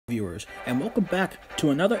viewers, and welcome back to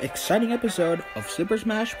another exciting episode of Super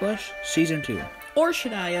Smash Plush Season 2. Or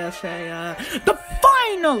should I say, the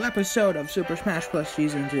final episode of Super Smash Plush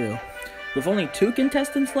Season 2. With only 2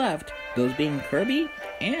 contestants left, those being Kirby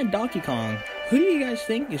and Donkey Kong. Who do you guys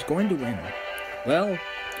think is going to win? Well,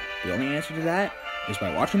 the only answer to that is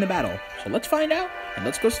by watching the battle. So let's find out, and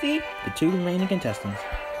let's go see the 2 remaining contestants.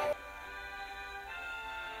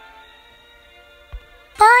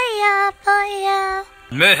 Bye.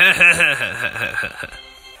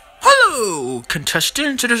 Hello,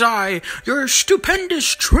 contestants. It is I, your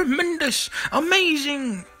stupendous, tremendous,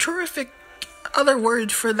 amazing, terrific, other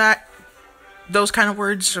words for that, those kind of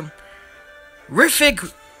words,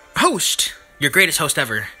 rific host, your greatest host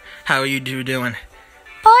ever. How are you doing?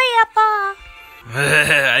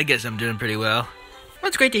 I guess I'm doing pretty well.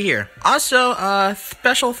 That's great to hear. Also,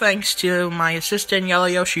 special thanks to my assistant Yellow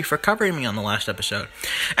Yoshi for covering me on the last episode.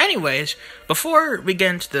 Anyways, before we get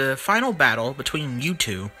into the final battle between you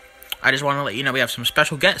two, I just want to let you know we have some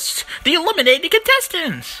special guests. The eliminated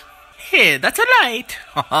contestants! Hey, that's a light!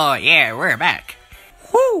 Oh, yeah, we're back.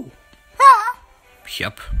 Woo!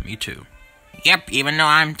 Yep, me too. Yep, even though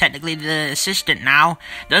I'm technically the assistant now,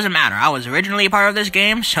 doesn't matter. I was originally a part of this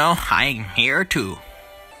game, so I'm here too.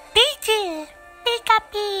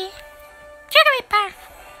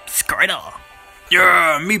 Squirtle.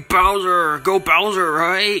 Yeah, me Bowser. Go Bowser,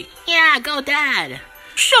 right? Yeah, go Dad.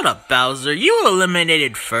 Shut up, Bowser. You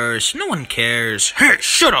eliminated first. No one cares. Hey,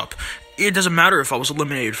 shut up. It doesn't matter if I was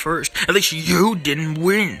eliminated first. At least you didn't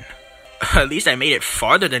win. At least I made it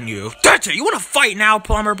farther than you. That's it. You want to fight now,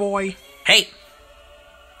 plumber boy? Hey.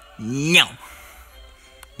 No.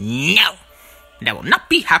 That will not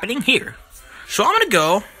be happening here. So I'm going to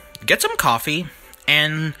go get some coffee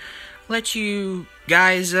and let you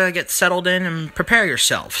guys get settled in and prepare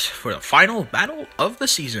yourselves for the final battle of the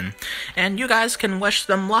season. And you guys can wish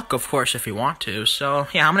them luck, of course, if you want to. So,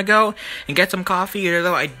 yeah, I'm gonna go and get some coffee, even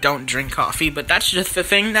though I don't drink coffee, but that's just the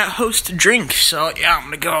thing that hosts drink. So, yeah, I'm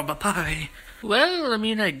gonna go. Bye-bye. Well,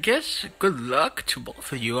 I guess good luck to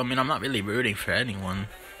both of you. I'm not really rooting for anyone.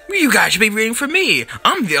 You guys should be rooting for me.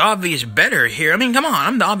 I'm the obvious better here. Come on,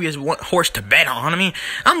 I'm the obvious horse to bet on.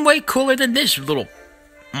 I'm way cooler than this little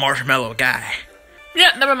marshmallow guy.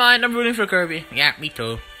 Yeah, never mind. I'm rooting for Kirby. Yeah, me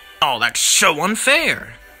too. Oh, that's so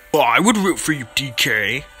unfair. Well, I would root for you,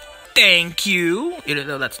 DK. Thank you. Even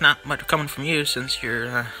though that's not much coming from you since you're,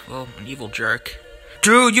 an evil jerk.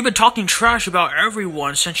 Dude, you've been talking trash about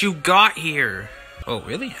everyone since you got here. Oh,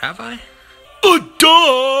 really? Have I?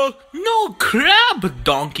 Duh! No crab,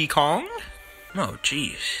 Donkey Kong. Oh,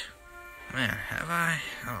 jeez. Man, have I?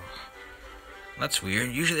 Oh, that's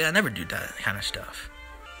weird. Usually I never do that kind of stuff.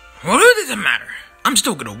 Well, it doesn't matter. I'm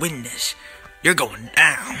still gonna win this. You're going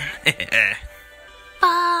down.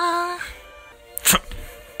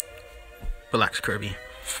 Relax, Kirby.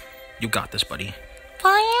 You got this, buddy.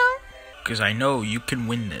 Because I know you can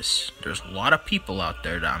win this. There's a lot of people out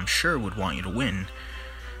there that I'm sure would want you to win.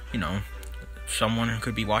 Someone who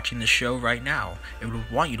could be watching this show right now. It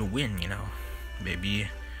would want you to win, Maybe,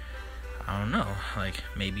 I don't know,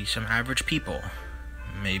 maybe some average people.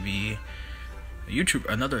 Maybe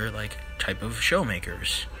another, type of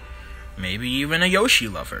showmakers. Maybe even a Yoshi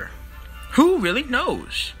lover. Who really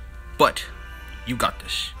knows? But, you got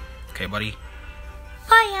this. Okay, buddy?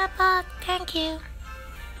 Thank you.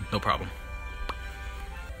 No problem.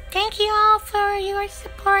 Thank you all for your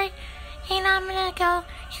support, and I'm gonna go.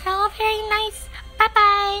 You're all very nice.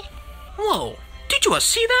 Bye-bye. Whoa, did you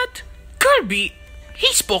see that? Kirby,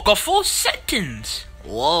 he spoke a full sentence.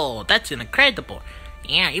 Whoa, that's incredible.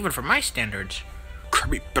 Yeah, even for my standards.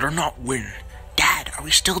 Kirby better not win. Dad, are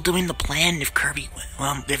we still doing the plan if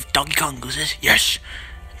if Donkey Kong loses? Yes.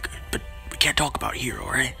 Good, but we can't talk about it here,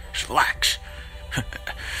 alright? Just relax.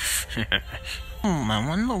 I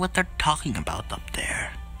wonder what they're talking about up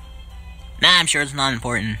there. Nah, I'm sure it's not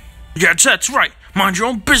important. Yeah, that's right. Mind your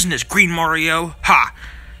own business, Green Mario. Ha!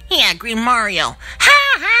 Yeah, Green Mario.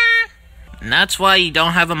 Ha ha! And that's why you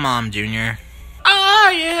don't have a mom, Junior.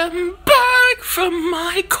 I am back from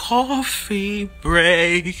my coffee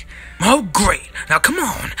break. Oh, great. Now, come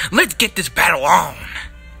on. Let's get this battle on.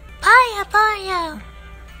 Bye.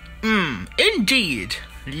 Indeed.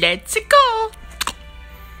 Let's go.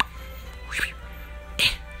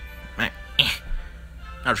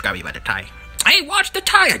 I'll just grab you by the tie. Hey, watch the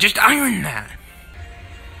tie. I just ironed that.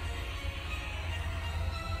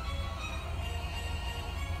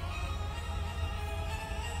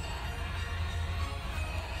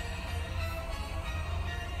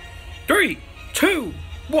 Three, 2,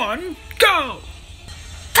 1, go!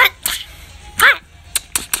 Bye.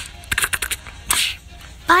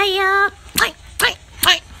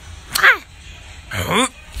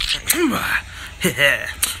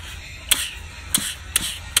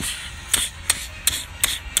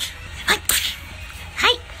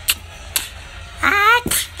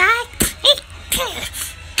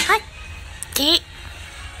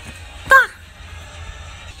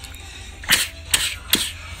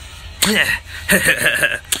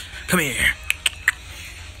 Come here.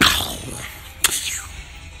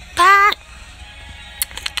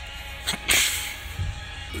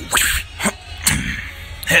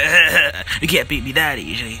 You can't beat me that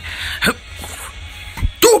easy.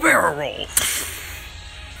 Do a barrel roll.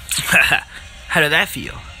 How did that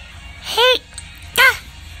feel? Hey,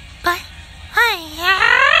 but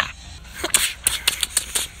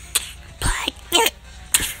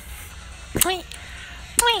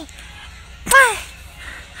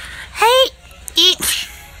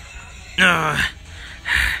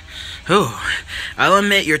I'll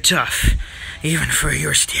admit you're tough, even for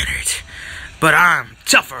your standards. But I'm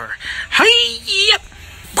tougher. Hi-yep.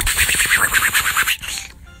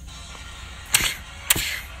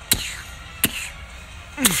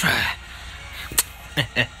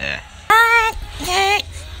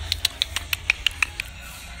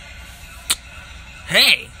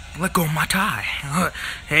 Hey, let go of my tie.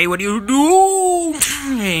 Hey, what are you doing?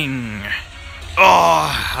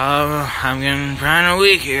 Oh, I'm getting kind of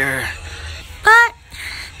weak here. but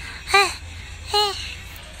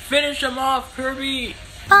Finish him off, Kirby.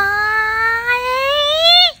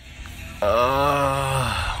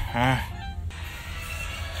 Huh?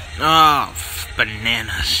 Oh,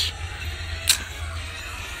 bananas.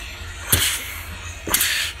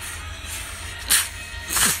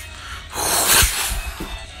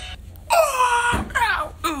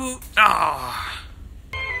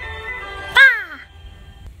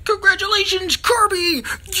 Congratulations, Kirby!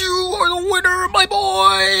 You are the winner, my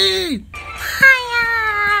boy!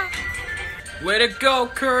 Way to go,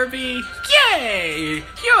 Kirby! Yay!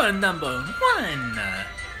 You're number one!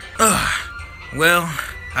 Well,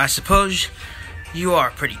 I suppose you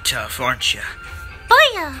are pretty tough, aren't you?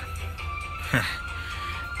 Booyah!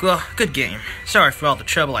 Well, good game. Sorry for all the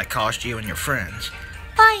trouble I caused you and your friends.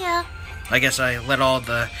 Booyah! I guess I let all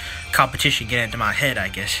the competition get into my head, I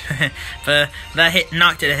guess. But that hit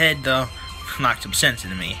knocked to the head, though, knocked some sense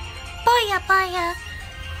into me. Booyah!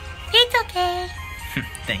 It's okay.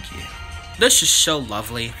 Thank you. This is so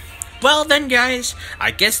lovely. Well then, guys,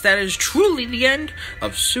 I guess that is truly the end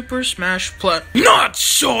of Super Smash Plush. Not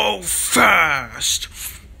so fast!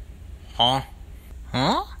 Huh?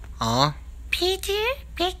 Peter,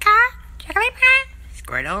 Pika, Jigglypuff,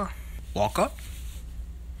 Squirtle? Walk up?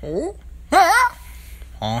 Oh?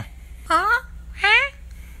 Huh?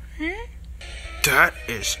 That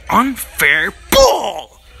is unfair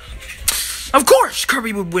bull! Of course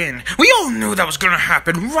Kirby would win. We all knew that was gonna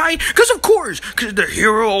happen, right? Because of course, because the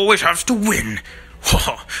hero always has to win.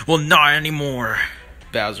 Well, not anymore.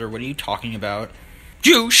 Bowser, what are you talking about?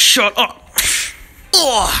 You shut up!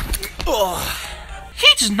 He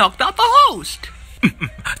just knocked out the host!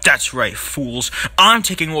 That's right, fools. I'm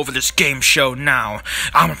taking over this game show now.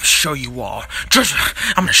 I'm gonna show you all.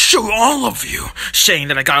 I'm gonna show all of you. Saying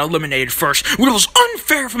that I got eliminated first, when it was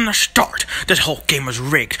unfair from the start. This whole game was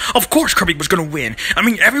rigged. Of course Kirby was gonna win. I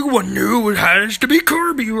mean, everyone knew it has to be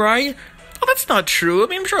Kirby, right? Well, that's not true. I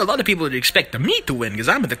mean, I'm sure a lot of people would expect me to win, because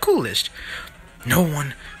I'm the coolest. No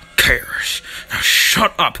one cares. Now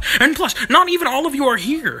shut up. And plus, not even all of you are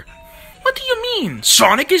here. What do you mean?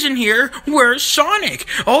 Sonic isn't here? Where's Sonic?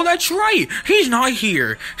 Oh, that's right. He's not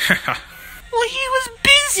here. Well, he was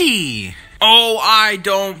busy. Oh, I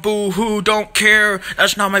don't boo-hoo, don't care.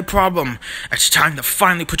 That's not my problem. It's time to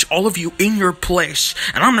finally put all of you in your place.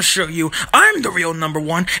 And I'm gonna show you I'm the real number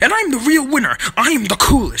one, and I'm the real winner. I'm the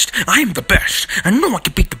coolest. I'm the best. And no one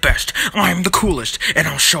can beat the best. I'm the coolest, and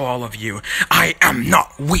I'll show all of you I am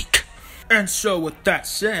not weak. And so with that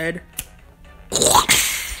said...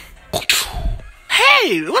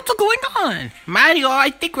 Hey, what's going on? Mario, I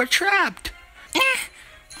think we're trapped. Yeah,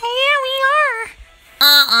 we are.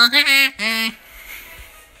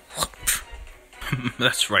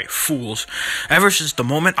 That's right, fools. Ever since the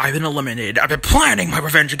moment I've been eliminated, I've been planning my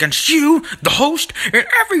revenge against you, the host, and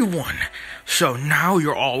everyone. So now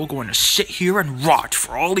you're all going to sit here and rot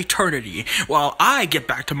for all eternity while I get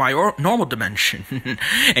back to my normal dimension.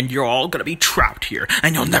 And you're all going to be trapped here,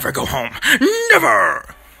 and you'll never go home.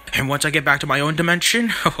 Never! And once I get back to my own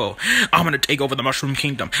dimension, I'm gonna take over the Mushroom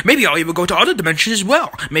Kingdom. Maybe I'll even go to other dimensions as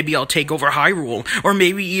well. Maybe I'll take over Hyrule, or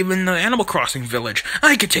maybe even the Animal Crossing village.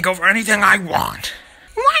 I can take over anything I want.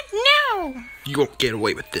 What? No! You won't get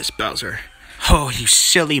away with this, Bowser. Oh, you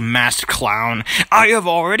silly masked clown. I have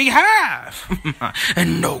already have.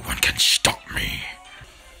 And no one can stop me.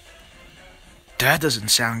 That doesn't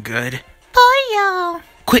sound good. Boyo.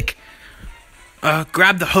 Quick.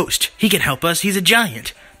 Grab the host. He can help us. He's a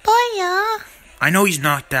giant. Boyo. I know he's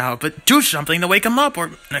knocked out, but do something to wake him up,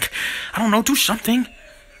 or, like, I don't know, do something.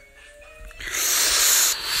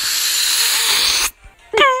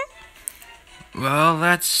 Well,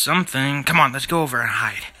 that's something. Come on, let's go over and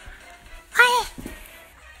hide.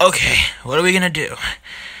 Okay, what are we gonna do?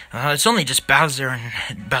 It's only just Bowser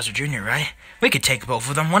and Bowser Jr., right? We could take both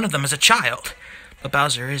of them. One of them is a child. But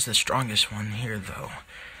Bowser is the strongest one here, though.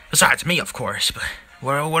 Besides me, of course. But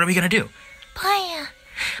what are we gonna do? Boyo.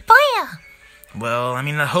 Boyo. Well, I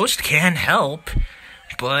mean, the host can help.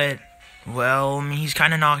 But, well, I mean, he's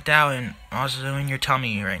kind of knocked out and also in your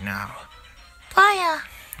tummy right now. Boyo.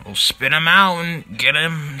 We'll spin him out and get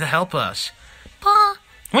him to help us. Boyo.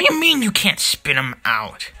 What do you mean you can't spin him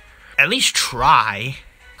out? At least try.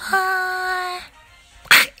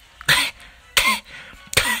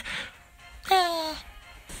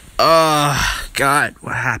 God,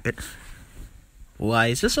 what happened? Why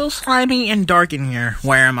is it so slimy and dark in here?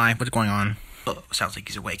 Where am I? What's going on? Oh, sounds like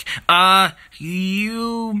he's awake.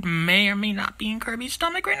 You may or may not be in Kirby's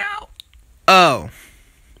stomach right now. Oh.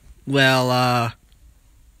 Well,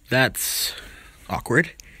 that's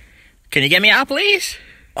awkward. Can you get me out, please?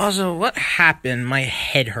 Also, what happened? My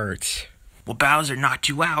head hurts. Well, Bowser knocked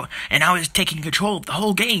you out, and now he's taking control of the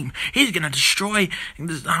whole game. He's gonna destroy,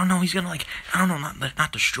 I don't know, he's gonna, like, I don't know,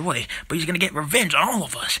 not destroy, but he's gonna get revenge on all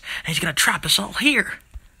of us, and he's gonna trap us all here.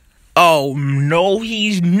 Oh, no,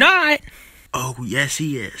 he's not. Oh, yes,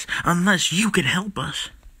 he is, unless you can help us.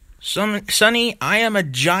 Sonny, I am a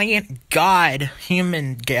giant god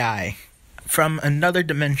human guy from another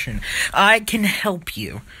dimension. I can help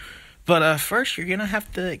you. But first, you're gonna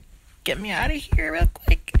have to get me out of here real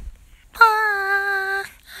quick.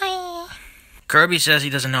 Kirby says he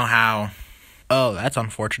doesn't know how. Oh, that's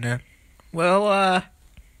unfortunate. Well,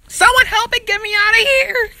 someone help me get me out of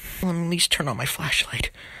here! Let me at least turn on my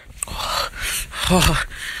flashlight. Oh,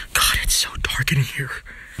 God, it's so dark in here.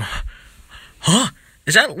 Huh?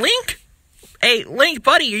 Is that Link? Hey, Link,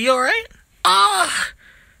 buddy, are you alright?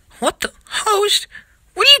 What the? Host?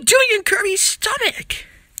 What are you doing in Kirby's stomach?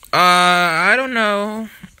 I don't know.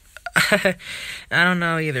 I don't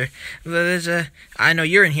know either. But I know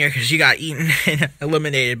you're in here because you got eaten and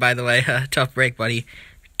eliminated, by the way. Tough break, buddy.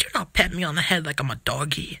 Do not pat me on the head like I'm a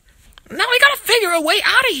doggy. Now we gotta figure a way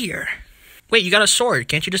out of here. Wait, you got a sword.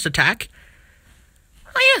 Can't you just attack?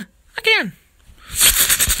 Oh, yeah, I can.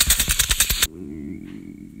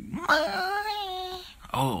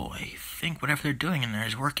 Oh, I think whatever they're doing in there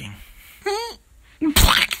is working.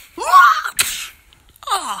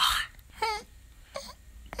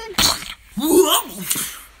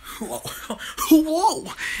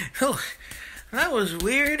 Whoa! Oh, that was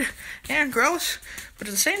weird and gross, but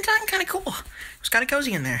at the same time, kind of cool. It was kind of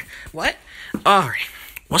cozy in there. What? Alright,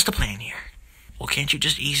 what's the plan here? Well, can't you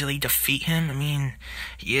just easily defeat him? I mean,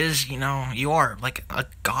 he is, you are like a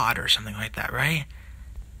god or something like that, right?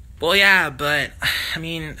 Well, yeah, but, I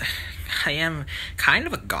mean, I am kind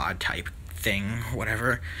of a god type thing,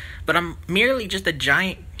 whatever, but I'm merely just a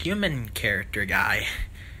giant human character guy.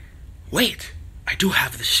 Wait, I do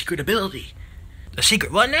have the secret ability. The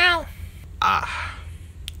secret what now?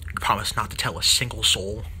 Promise not to tell a single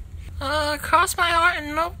soul. Cross my heart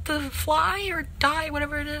and hope to fly or die,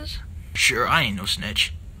 whatever it is. Sure, I ain't no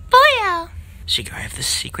snitch. Boyo. Secret, I have this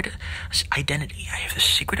secret identity. I have this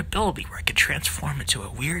secret ability where I can transform into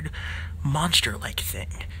a weird monster-like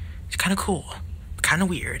thing. It's kind of cool, kind of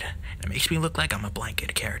weird. It makes me look like I'm a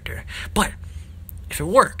blanket character. But if it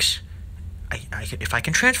works, if I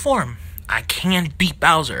can transform, I can beat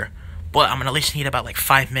Bowser. But I'm gonna at least need about like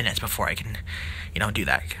 5 minutes before I can, do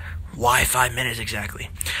that. Why 5 minutes exactly?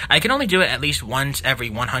 I can only do it at least once every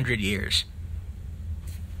 100 years.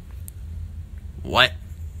 What?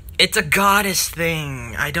 It's a goddess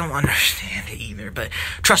thing. I don't understand it either, but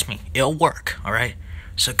trust me, it'll work, alright?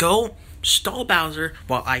 So go stall Bowser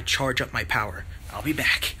while I charge up my power. I'll be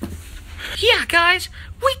back. Yeah, guys,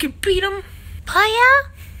 we can beat him. Boyo.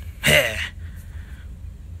 Heh.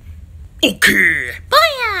 Okay.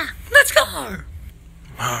 Boyo. Let's go.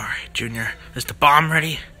 Alright, Junior. Is the bomb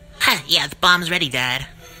ready? Yeah, the bomb's ready, Dad.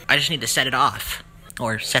 I just need to set it off.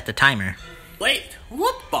 Or set the timer. Wait,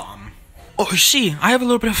 what bomb? Oh, you see, I have a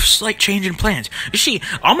little bit of slight change in plans. You see,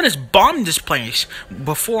 I'm gonna bomb this place.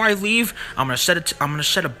 Before I leave, I'm gonna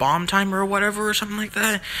set a bomb timer or whatever or something like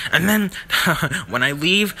that. And then, when I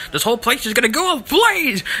leave, this whole place is gonna go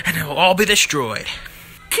ablaze, and it will all be destroyed.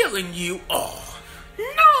 Killing you all.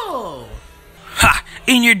 No!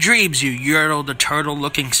 In your dreams, you yertle the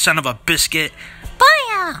turtle-looking son of a biscuit.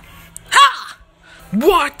 Booyah! Ha!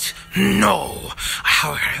 What? No.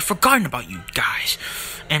 How had I forgotten about you guys?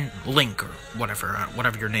 And Link, or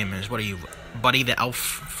whatever your name is. What are you, Buddy the Elf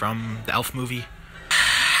from the Elf movie?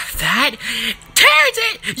 That tears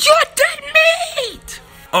it! You're dead meat!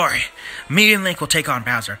 Alright, me and Link will take on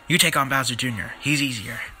Bowser. You take on Bowser Jr. He's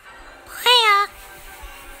easier. Booyah!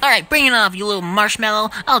 Alright, bring it on, you little marshmallow.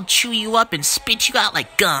 I'll chew you up and spit you out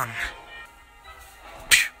like gum.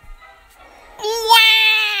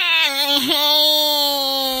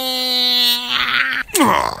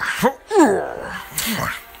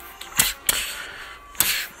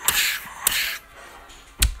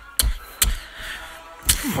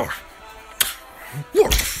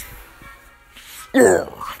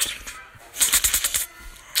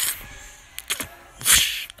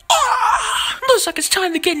 Looks like it's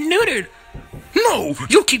time to get neutered. No,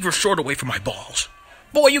 you keep your sword away from my balls.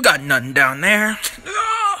 Boy, you got nothing down there.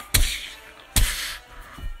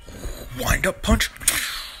 Wind up punch.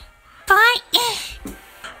 But,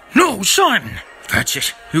 No, son. That's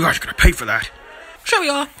it. You guys are gonna pay for that. Shall we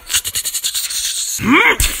all?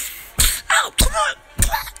 Ow, come on.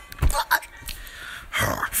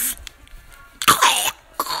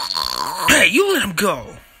 Hey, you let him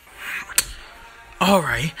go.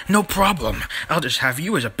 Alright, no problem. I'll just have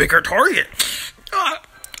you as a bigger target.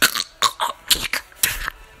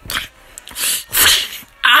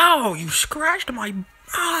 Ow, you scratched my...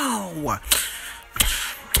 Ow.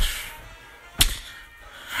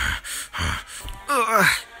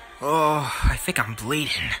 Oh, I think I'm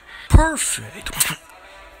bleeding. Perfect.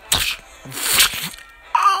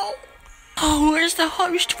 Ow. Oh, where's the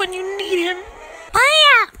host when you need him?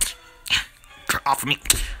 booyah! Get off of me.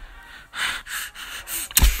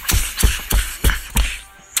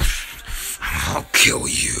 I'll kill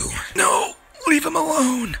you. No, leave him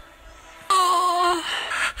alone. Oh.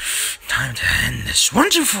 Time to end this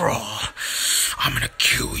once and for all. I'm gonna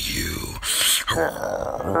kill you.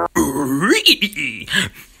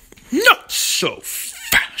 Not so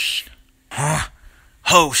fast. Huh?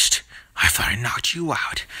 Host, I thought I knocked you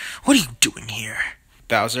out. What are you doing here?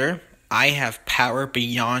 Bowser, I have power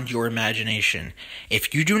beyond your imagination.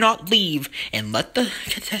 If you do not leave and let the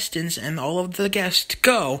contestants and all of the guests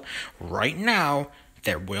go right now,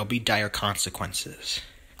 there will be dire consequences.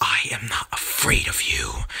 I am not afraid of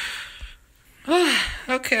you.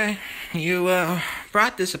 Okay, you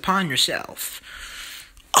brought this upon yourself.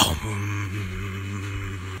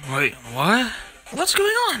 Wait, what? What's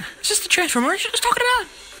going on? Is this the transformation I was talking about?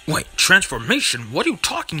 Wait, transformation? What are you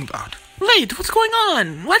talking about? Wait, what's going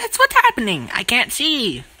on? What's happening? I can't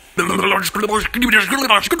see.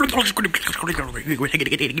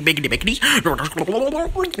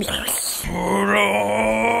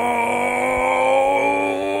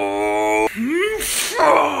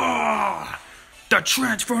 The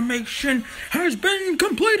transformation has been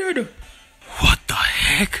completed. What the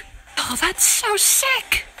heck? Oh, that's so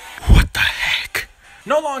sick. What the heck?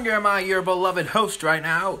 No longer am I your beloved host right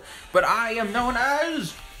now, but I am known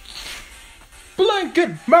as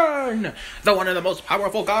Blanket Man, the one of the most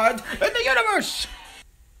powerful gods in the universe.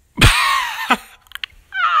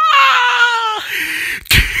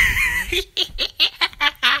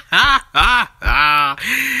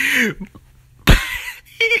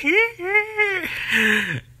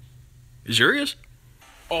 Serious?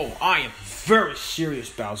 Oh, I am very serious,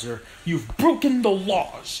 Bowser. You've broken the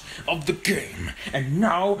laws of the game, and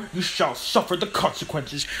now you shall suffer the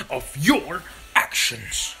consequences of your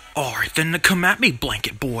actions. Alright, then come at me,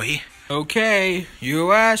 Blanket Boy. Okay,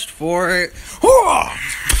 you asked for it.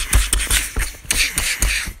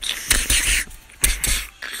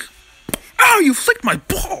 Ow, you flicked my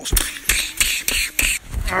balls!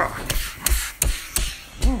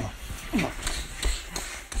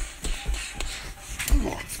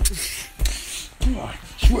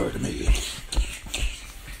 Swear to me.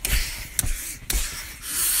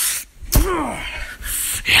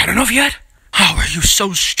 You had enough yet? How are you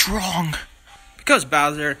so strong? Because,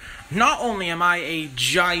 Bowser, not only am I a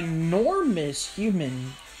ginormous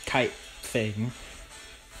human type thing,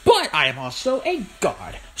 but I am also a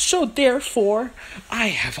god. So therefore, I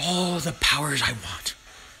have all the powers I want.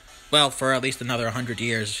 Well, for at least another 100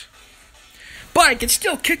 years. But I can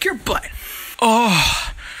still kick your butt.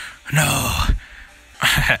 Oh, no.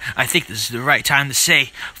 I think this is the right time to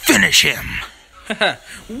say, finish him.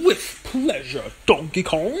 With pleasure, Donkey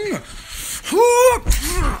Kong.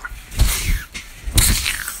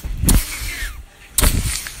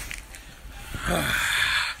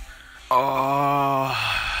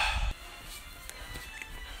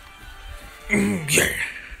 Yeah.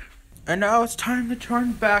 And now it's time to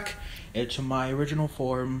turn back into my original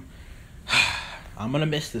form. I'm gonna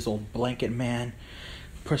miss this old blanket man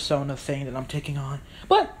persona thing that I'm taking on.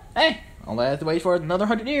 But, hey, I'll have to wait for another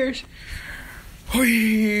 100 years.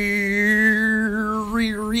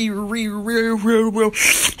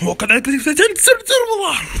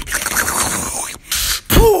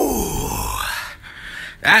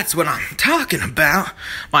 That's what I'm talking about.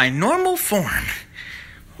 My normal form.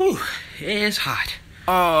 Whew, it is hot.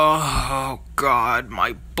 Oh, God,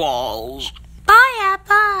 my balls. Bye,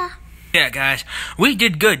 Appa. Yeah, guys, we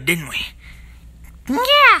did good, didn't we?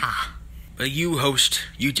 Yeah. But you, host,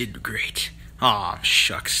 you did great. Aw,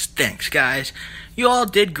 shucks. Thanks, guys. You all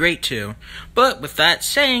did great, too. But with that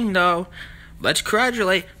saying, though, let's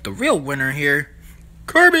congratulate the real winner here,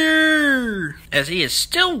 Kirby, as he has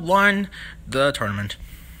still won the tournament.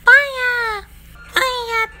 Bye.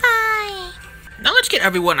 Bye. Now let's get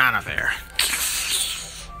everyone out of there.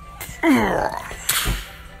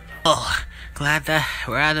 Oh, glad that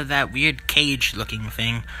we're out of that weird cage-looking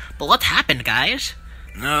thing. But what happened, guys?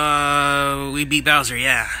 We beat Bowser,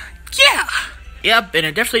 yeah. Yeah! Yep, and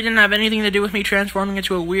it definitely didn't have anything to do with me transforming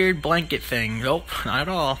into a weird blanket thing. Nope, not at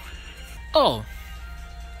all. Oh.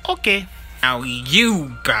 Okay. Now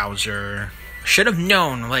you, Bowser, should have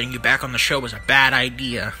known letting you back on the show was a bad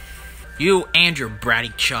idea. You and your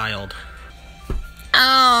bratty child.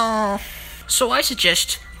 Oh. So I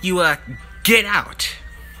suggest you, get out.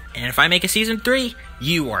 And if I make a season 3,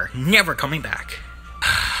 you are never coming back.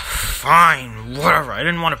 Fine, whatever. I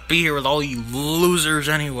didn't want to be here with all you losers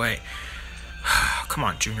anyway. Come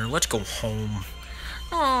on, Junior, let's go home.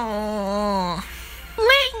 Oh.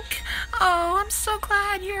 Link. Oh, I'm so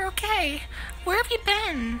glad you're okay. Where have you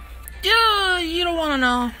been? You don't want to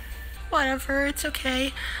know. Whatever, it's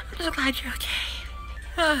okay. I'm so glad you're okay.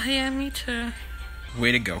 Yeah, me too.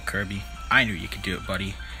 Way to go, Kirby. I knew you could do it,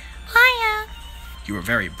 buddy. Hiya. You were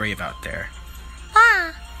very brave out there.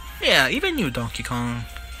 Bye. Yeah, even you, Donkey Kong.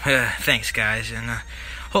 Thanks, guys, and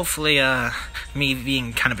hopefully, me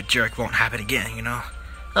being kind of a jerk won't happen again, you know?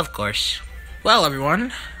 Of course. Well,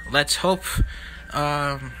 everyone, let's hope,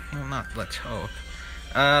 well, not let's hope.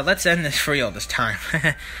 Let's end this for real this time.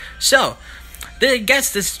 So, the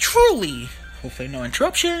guest is truly, hopefully no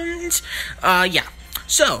interruptions, yeah.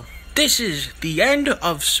 So, this is the end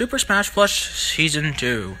of Super Smash Plush Season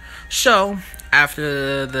 2. So,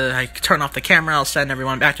 after I turn off the camera, I'll send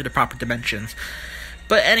everyone back to the proper dimensions.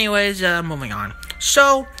 But anyways, moving on.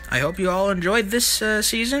 So, I hope you all enjoyed this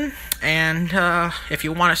season, and if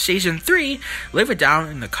you want a Season 3, leave it down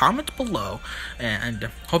in the comments below, and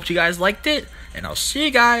hope you guys liked it, and I'll see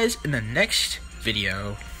you guys in the next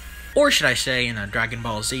video. Or should I say, in a Dragon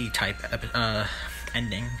Ball Z type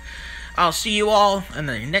ending. I'll see you all in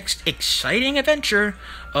the next exciting adventure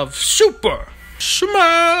of Super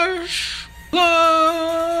Smash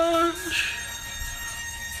Bros.